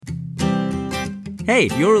Hey,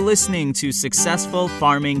 you're listening to Successful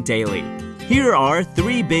Farming Daily. Here are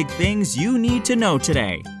 3 big things you need to know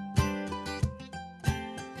today.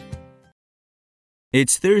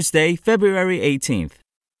 It's Thursday, February 18th.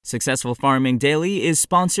 Successful Farming Daily is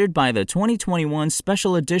sponsored by the 2021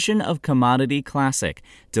 special edition of Commodity Classic,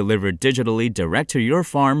 delivered digitally direct to your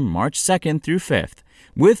farm March 2nd through 5th.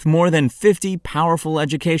 With more than 50 powerful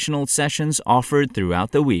educational sessions offered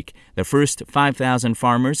throughout the week, the first 5,000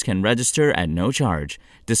 farmers can register at no charge.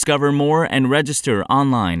 Discover more and register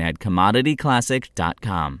online at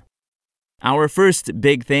commodityclassic.com. Our first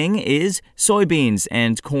big thing is soybeans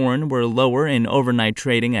and corn were lower in overnight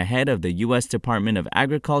trading ahead of the U.S. Department of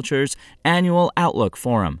Agriculture's annual Outlook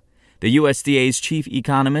Forum. The USDA's chief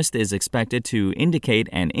economist is expected to indicate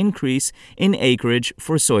an increase in acreage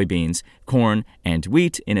for soybeans, corn, and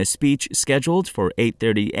wheat in a speech scheduled for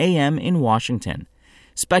 8:30 a.m. in Washington.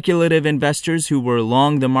 Speculative investors who were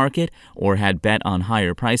long the market or had bet on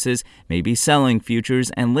higher prices may be selling futures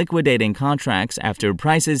and liquidating contracts after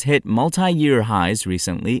prices hit multi-year highs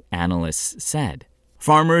recently, analysts said.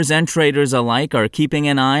 Farmers and traders alike are keeping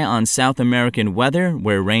an eye on South American weather,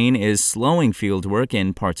 where rain is slowing fieldwork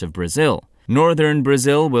in parts of Brazil. Northern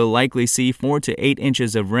Brazil will likely see 4 to 8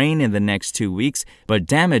 inches of rain in the next 2 weeks, but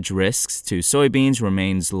damage risks to soybeans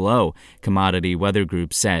remains low, Commodity Weather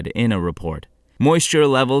Group said in a report. Moisture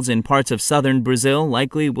levels in parts of southern Brazil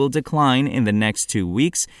likely will decline in the next 2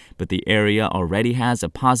 weeks, but the area already has a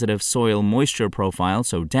positive soil moisture profile,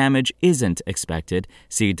 so damage isn't expected,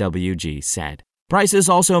 CWG said. Prices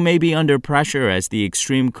also may be under pressure as the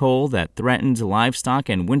extreme cold that threatened livestock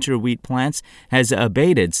and winter wheat plants has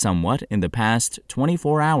abated somewhat in the past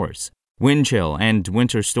 24 hours. Wind chill and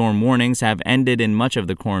winter storm warnings have ended in much of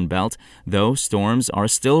the Corn Belt, though storms are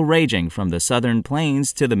still raging from the southern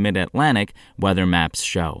plains to the mid-Atlantic, weather maps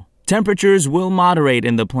show. Temperatures will moderate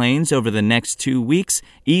in the plains over the next 2 weeks,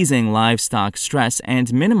 easing livestock stress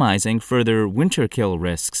and minimizing further winter kill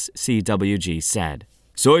risks, CWG said.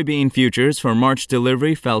 Soybean futures for March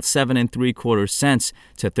delivery fell 7 3/4 cents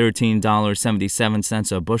to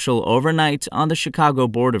 $13.77 a bushel overnight on the Chicago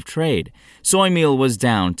Board of Trade. Soy meal was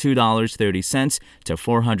down $2.30 to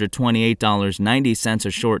 $428.90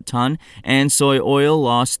 a short ton, and soy oil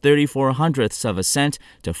lost 34/100ths of a cent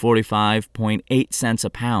to 45.8 cents a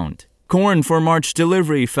pound. Corn for March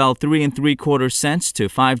delivery fell 3 3/4 cents to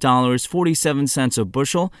 $5.47 a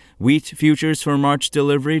bushel. Wheat futures for March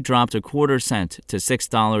delivery dropped 1/4 cent to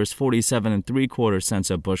 $6.47 3/4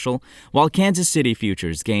 cents a bushel, while Kansas City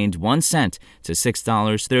futures gained 1 cent to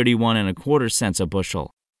 $6.31 1/4 cents a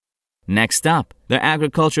bushel. Next up, the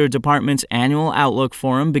Agriculture Department's annual Outlook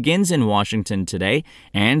Forum begins in Washington today,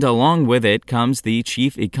 and along with it comes the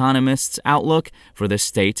chief economist's outlook for the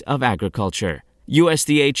state of agriculture.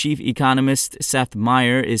 USDA Chief Economist Seth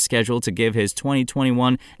Meyer is scheduled to give his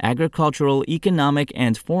 2021 Agricultural, Economic,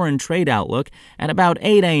 and Foreign Trade Outlook at about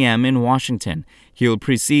 8 a.m. in Washington. He'll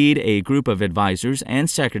precede a group of advisors and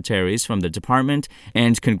secretaries from the department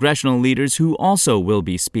and congressional leaders who also will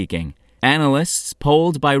be speaking. Analysts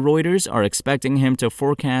polled by Reuters are expecting him to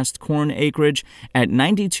forecast corn acreage at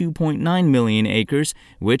 92.9 million acres,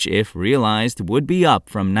 which, if realized, would be up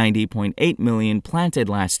from 90.8 million planted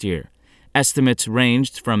last year. Estimates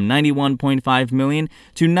ranged from 91.5 million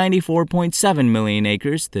to 94.7 million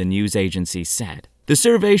acres, the news agency said. The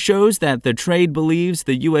survey shows that the trade believes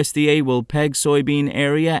the USDA will peg soybean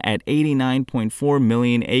area at 89.4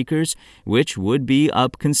 million acres, which would be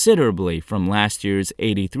up considerably from last year's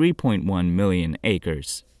 83.1 million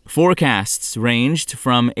acres. Forecasts ranged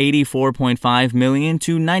from 84.5 million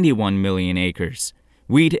to 91 million acres.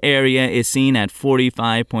 Wheat area is seen at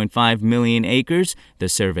 45.5 million acres, the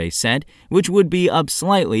survey said, which would be up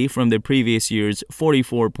slightly from the previous year's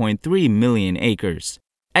 44.3 million acres.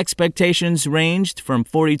 Expectations ranged from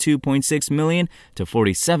 42.6 million to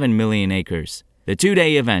 47 million acres. The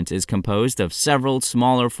 2-day event is composed of several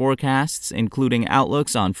smaller forecasts, including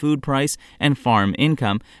outlooks on food price and farm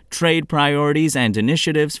income, trade priorities and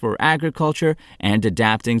initiatives for agriculture, and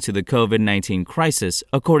adapting to the COVID-19 crisis,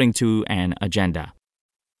 according to an agenda.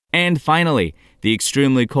 And finally, the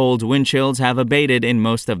extremely cold wind chills have abated in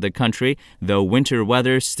most of the country, though winter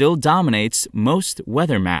weather still dominates most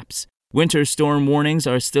weather maps. Winter storm warnings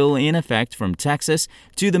are still in effect from Texas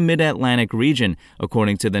to the Mid-Atlantic region,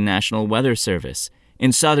 according to the National Weather Service.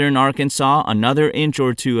 In southern Arkansas, another inch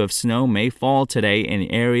or 2 of snow may fall today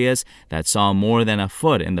in areas that saw more than a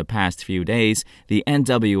foot in the past few days, the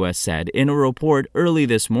NWS said in a report early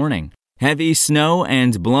this morning. Heavy snow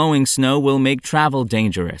and blowing snow will make travel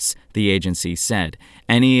dangerous, the agency said.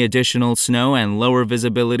 Any additional snow and lower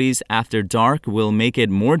visibilities after dark will make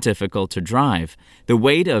it more difficult to drive. The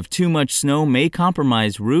weight of too much snow may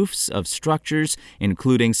compromise roofs of structures,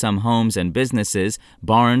 including some homes and businesses,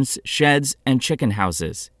 barns, sheds, and chicken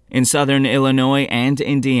houses. In southern Illinois and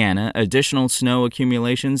Indiana, additional snow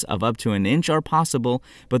accumulations of up to an inch are possible,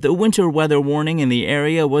 but the winter weather warning in the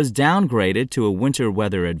area was downgraded to a winter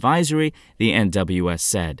weather advisory, the NWS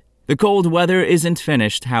said. The cold weather isn't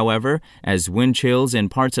finished, however, as wind chills in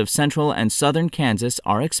parts of central and southern Kansas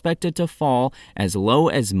are expected to fall as low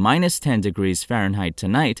as minus 10 degrees Fahrenheit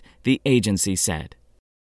tonight, the agency said.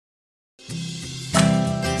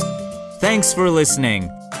 Thanks for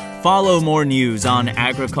listening. Follow more news on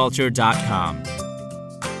agriculture.com.